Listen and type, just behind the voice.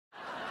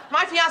If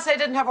my fiancé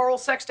didn't have oral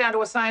sex down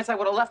to a science, I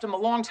would have left him a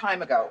long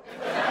time ago.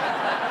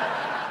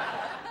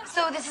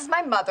 So this is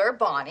my mother,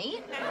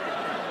 Bonnie.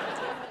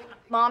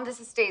 Mom,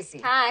 this is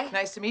Stacy. Hi.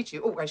 Nice to meet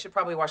you. Oh, I should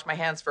probably wash my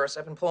hands first.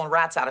 I've been pulling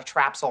rats out of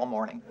traps all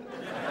morning.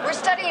 We're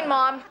studying,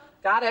 Mom.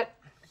 Got it.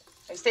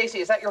 Hey, Stacy,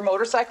 is that your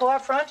motorcycle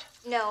out front?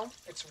 No.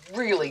 It's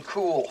really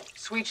cool.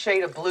 Sweet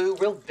shade of blue,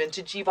 real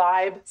vintagey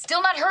vibe.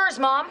 Still not hers,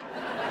 Mom.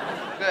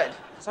 Good.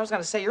 Because I was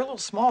going to say, you're a little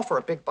small for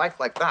a big bike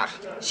like that.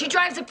 She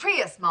drives a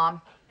Prius,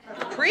 Mom.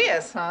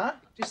 Prius, huh?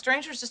 Do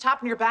strangers just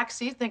hop in your back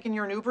seat thinking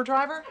you're an Uber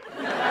driver?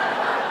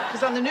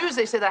 Because on the news,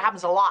 they say that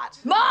happens a lot.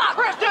 Mom!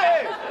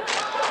 Christy!